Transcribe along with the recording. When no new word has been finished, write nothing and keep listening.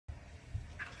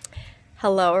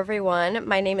Hello, everyone.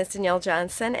 My name is Danielle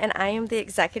Johnson, and I am the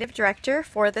executive director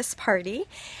for this party.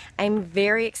 I'm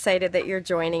very excited that you're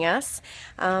joining us.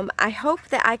 I hope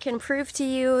that I can prove to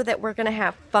you that we're going to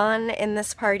have fun in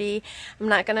this party. I'm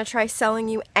not going to try selling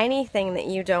you anything that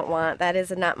you don't want. That is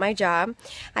not my job.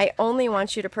 I only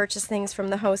want you to purchase things from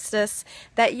the hostess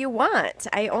that you want.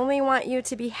 I only want you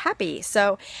to be happy.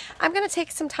 So I'm going to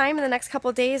take some time in the next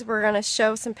couple of days. We're going to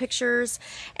show some pictures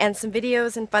and some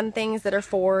videos and fun things that are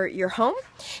for your home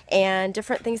and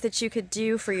different things that you could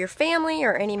do for your family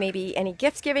or maybe any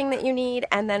gift giving that you need,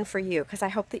 and then for you, because I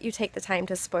hope that you take the time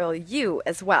to spoil you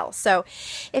as well. So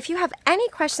if you have any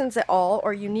questions at all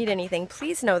or you need anything,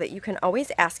 please know that you can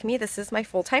always ask me. This is my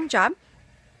full-time job.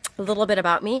 A little bit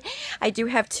about me. I do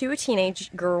have two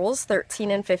teenage girls,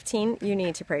 13 and 15. You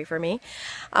need to pray for me.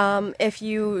 If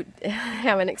you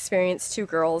haven't experienced two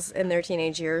girls in their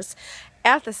teenage years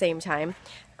at the same time,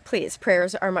 please,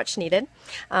 prayers are much needed.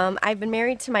 I've been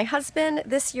married to my husband.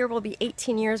 This year will be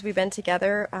 18 years. We've been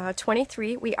together.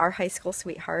 23. We are high school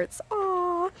sweethearts. Aww.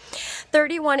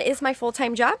 31 is my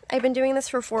full-time job. I've been doing this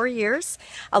for 4 years,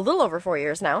 a little over 4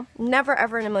 years now. Never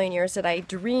ever in a million years did I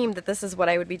dream that this is what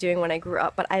I would be doing when I grew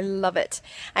up, but I love it.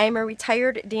 I am a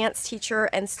retired dance teacher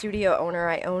and studio owner.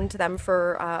 I owned them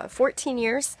for 14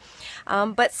 years,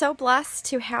 but so blessed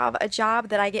to have a job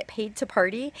that I get paid to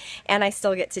party and I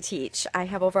still get to teach. I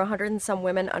have over 100 and some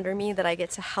women under me that I get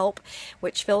to help,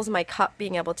 which fills my cup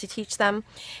being able to teach them,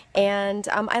 and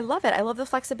I love it. I love the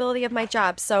flexibility of my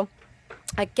job. So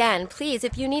again, please,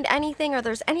 if you need anything or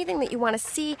there's anything that you want to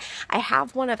see, I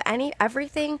have one of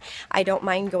everything. I don't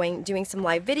mind doing some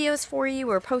live videos for you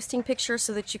or posting pictures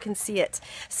so that you can see it.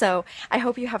 So I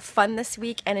hope you have fun this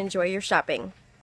week and enjoy your shopping.